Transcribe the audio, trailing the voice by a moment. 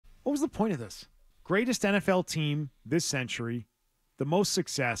What was the point of this? Greatest NFL team this century, the most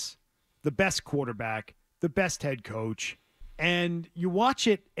success, the best quarterback, the best head coach, and you watch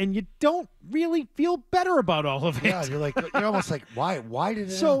it and you don't really feel better about all of it. Yeah, you're almost like, why did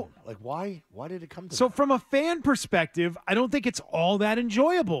it end? Like why did it come to that? From a fan perspective, I don't think it's all that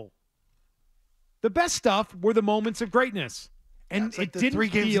enjoyable. The best stuff were the moments of greatness. And like it the didn't 3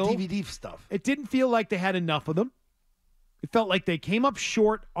 games feel of DVD stuff. It didn't feel like they had enough of them. It felt like they came up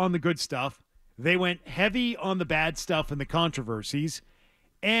short on the good stuff. They went heavy on the bad stuff and the controversies,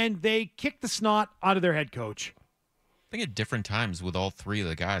 and they kicked the snot out of their head coach. I think at different times with all 3 of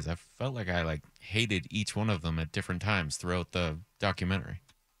the guys, I felt like I hated each one of them at different times throughout the documentary.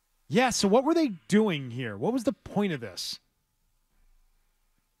 Yeah, so what were they doing here? What was the point of this?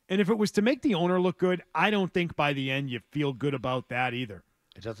 And if it was to make the owner look good, I don't think by the end you feel good about that either.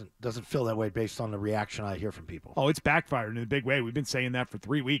 It doesn't feel that way based on the reaction I hear from people. Oh, it's backfired in a big way. We've been saying that for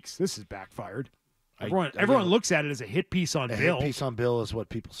 3 weeks. This is backfired. Everyone looks at it as a hit piece on Bill. A hit piece on Bill is what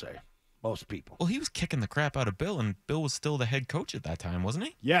people say. Most people. Well, he was kicking the crap out of Bill, and Bill was still the head coach at that time, wasn't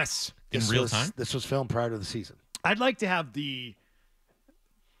he? Yes. In real time? This was filmed prior to the season. I'd like to have the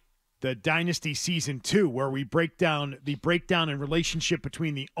Dynasty season 2, where we break down the breakdown in relationship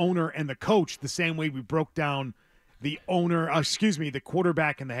between the owner and the coach the same way we broke down the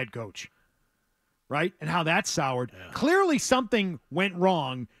quarterback and the head coach. Right? And how that soured. Yeah. Clearly something went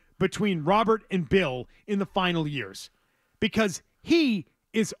wrong between Robert and Bill in the final years, because he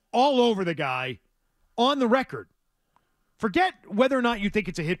is all over the guy on the record. Forget whether or not you think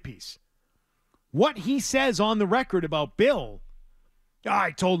it's a hit piece. What he says on the record about Bill,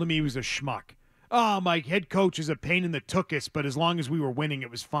 I told him he was a schmuck. Oh, my head coach is a pain in the tuchus, but as long as we were winning, it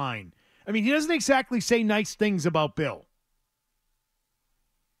was fine. I mean, he doesn't exactly say nice things about Bill.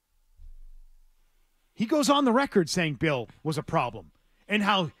 He goes on the record saying Bill was a problem, and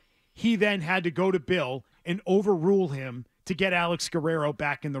how he then had to go to Bill and overrule him to get Alex Guerrero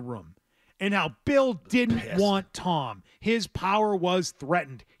back in the room, and how Bill didn't want Tom. His power was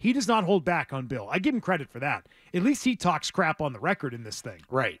threatened. He does not hold back on Bill. I give him credit for that. At least he talks crap on the record in this thing.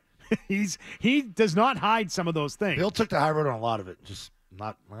 Right. He does not hide some of those things. Bill took the high road on a lot of it. We're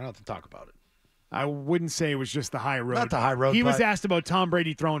not going to talk about it. I wouldn't say it was just the high road. Not the high road. He was asked about Tom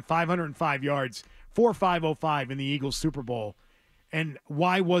Brady throwing 505 yards, 4.505 in the Eagles Super Bowl. And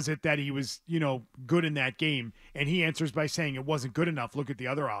why was it that he was, good in that game? And he answers by saying it wasn't good enough. Look at the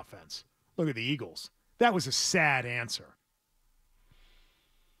other offense. Look at the Eagles. That was a sad answer.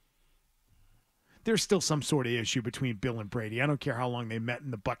 There's still some sort of issue between Bill and Brady. I don't care how long they met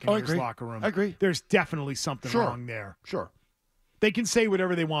in the Buccaneers locker room. I agree. There's definitely something wrong there. Sure. They can say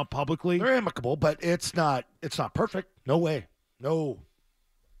whatever they want publicly. They're amicable, but it's not perfect. No way. No.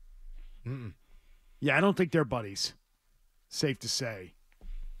 Mm-mm. Yeah, I don't think they're buddies. Safe to say.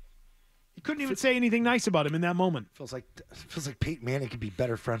 He couldn't even say anything nice about him in that moment. Feels like Peyton Manning could be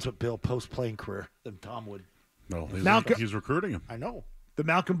better friends with Bill post-playing career than Tom would. No, he's recruiting him. I know. The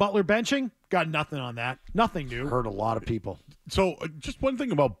Malcolm Butler benching? Got nothing on that. Nothing new. Hurt a lot of people. So just one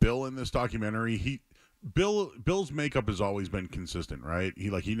thing about Bill in this documentary, Bill's makeup has always been consistent, right?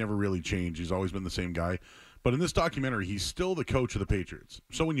 He never really changed. He's always been the same guy. But in this documentary, he's still the coach of the Patriots.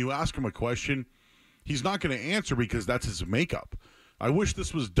 So when you ask him a question, he's not going to answer because that's his makeup. I wish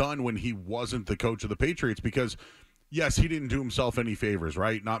this was done when he wasn't the coach of the Patriots because, yes, he didn't do himself any favors,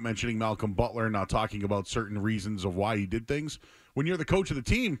 right? Not mentioning Malcolm Butler, not talking about certain reasons of why he did things. When you're the coach of the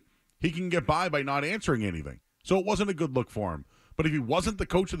team, he can get by not answering anything. So it wasn't a good look for him. But if he wasn't the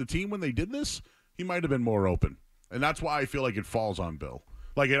coach of the team when they did this, he might have been more open. And that's why I feel like it falls on Bill.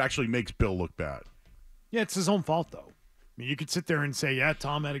 Like it actually makes Bill look bad. Yeah, it's his own fault, though. I mean, you could sit there and say, yeah,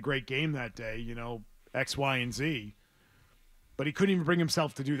 Tom had a great game that day, X, Y, and Z. But he couldn't even bring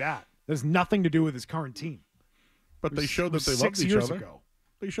himself to do that. There's nothing to do with his current team. But they showed that they loved each other. Ago.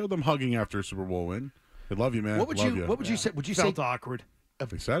 They showed them hugging after a Super Bowl win. They love you, man. What would you say? Would you Felt awkward.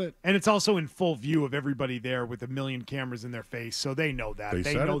 They said it. And it's also in full view of everybody there with a million cameras in their face, so they know that.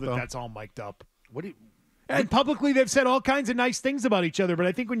 They know that that's all mic'd up. And publicly they've said all kinds of nice things about each other, but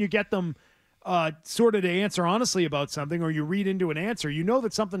I think when you get them sort of to answer honestly about something or you read into an answer, you know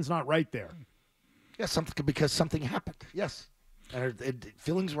that something's not right there. Yeah, because something happened. Yes. And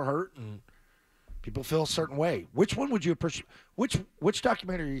feelings were hurt and people feel a certain way. Which one would you appreciate? Which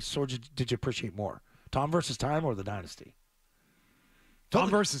documentary did you appreciate more? Tom versus Time or The Dynasty? Tom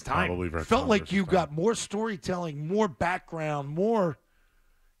versus Time. Probably felt like you got more storytelling, more background, more,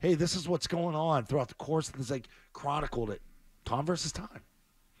 hey, this is what's going on throughout the course. And it's like chronicled it. Tom versus Time.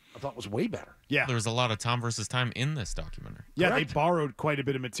 I thought was way better. Yeah. There was a lot of Tom versus Time in this documentary. Yeah, Correct. They borrowed quite a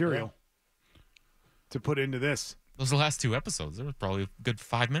bit of material to put into this. Those last 2 episodes, there was probably a good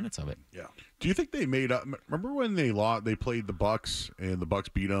 5 minutes of it. Yeah. Do you think they made up? Remember when they lost? They played the Bucks and the Bucks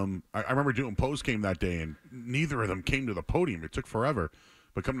beat them. I remember doing post game that day, and neither of them came to the podium. It took forever,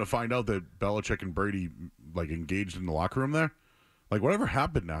 but come to find out that Belichick and Brady like engaged in the locker room there. Like whatever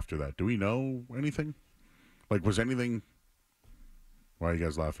happened after that? Do we know anything? Like was anything? Why are you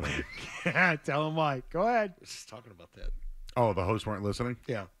guys laughing at me? Tell him why. Go ahead. Just talking about that. Oh, the hosts weren't listening.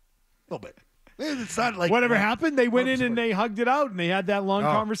 Yeah. A little bit. It's not like Whatever happened, they went in and they hugged it out and they had that long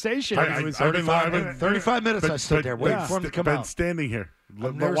conversation. I've been 35 minutes I stood there waiting for him to come been out. standing here,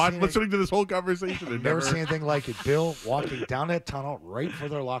 never seen listening to this whole conversation. I've never seen anything like it. Bill walking down that tunnel right for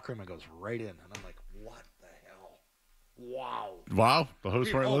their locker room and goes right in. And I'm like, what the hell? Wow. Wow, the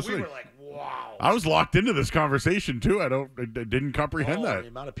hosts weren't listening. We were like, wow. I was locked into this conversation too. I didn't comprehend that. The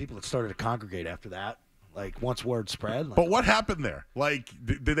amount of people that started to congregate after that. Like once word spread. Like, But what happened there? Like,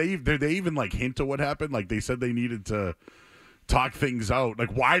 did they even like hint to what happened? Like they said they needed to talk things out.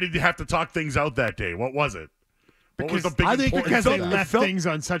 Like, why did you have to talk things out that day? What was it? What was the big I think importance because they of that? left things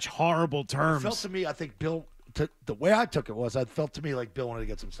on such horrible terms. It felt to me, I think Bill, the way I took it was, I felt to me like Bill wanted to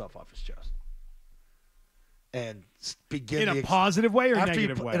get some stuff off his chest. And begin in a positive way or after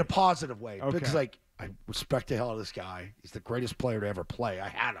negative way? In a positive way. Okay. Because, like, I respect the hell out of this guy. He's the greatest player to ever play. I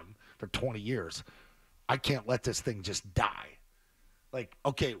had him for 20 years. I can't let this thing just die. Like,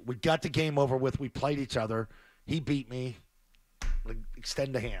 okay, we got the game over with. We played each other. He beat me. Like,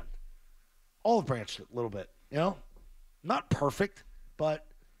 extend a hand. Olive branched it a little bit, you know? Not perfect, but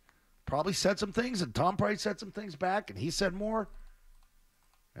probably said some things, and Tom probably said some things back, and he said more.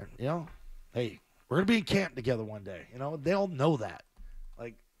 And, you know, hey, we're going to be in camp together one day. You know, they all know that.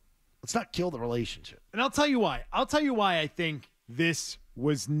 Like, let's not kill the relationship. And I'll tell you why. I'll tell you why I think this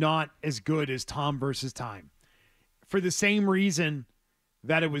was not as good as Tom versus Time. For the same reason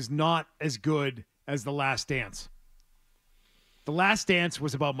that it was not as good as The Last Dance. The Last Dance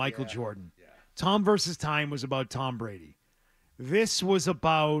was about Michael Jordan. Yeah. Tom versus Time was about Tom Brady. This was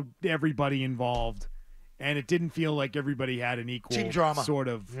about everybody involved, and it didn't feel like everybody had an equal team drama sort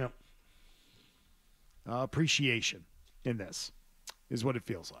of appreciation in this, is what it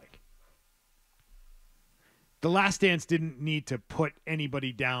feels like. The Last Dance didn't need to put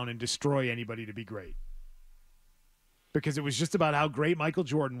anybody down and destroy anybody to be great. Because it was just about how great Michael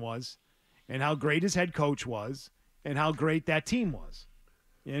Jordan was and how great his head coach was and how great that team was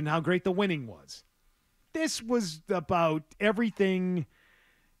and how great the winning was. This was about everything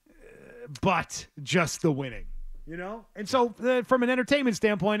but just the winning, you know? And so from an entertainment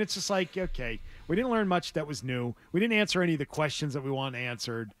standpoint, it's just like, okay, we didn't learn much that was new. We didn't answer any of the questions that we wanted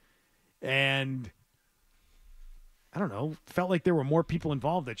answered. And I don't know, felt like there were more people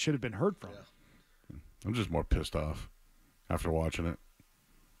involved that should have been heard from. Yeah. I'm just more pissed off after watching it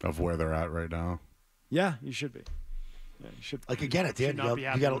of where they're at right now. Yeah, you should be. Yeah, you should. Like, again, at the end,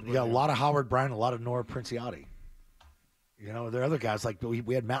 you got a lot of Howard Bryan, a lot of Nora Princiotti. You know, there are other guys, like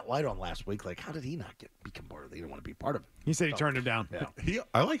we had Matt Light on last week. Like, how did he not become part of it? He didn't want to be part of it. He said he turned him down. Yeah.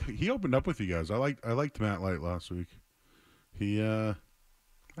 He opened up with you guys. I liked Matt Light last week. I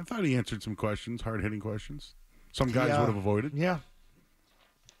thought he answered some questions, hard-hitting questions. Some guys would have avoided. Yeah.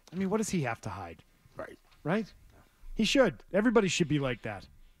 I mean, what does he have to hide? Right. Right? He should. Everybody should be like that.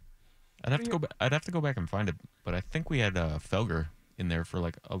 I'd have to go back and find it, but I think we had Felger in there for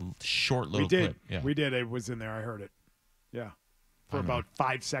like a short little clip. Yeah. We did. It was in there. I heard it. Yeah. For about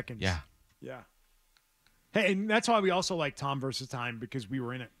 5 seconds. Yeah. Yeah. Hey, and that's why we also like Tom versus Time, because we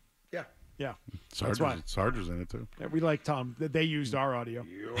were in it. Yeah. Yeah. Sarger's in it too. Yeah, we like Tom. They used our audio.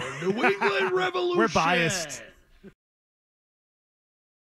 Your New England Revolution. We're biased.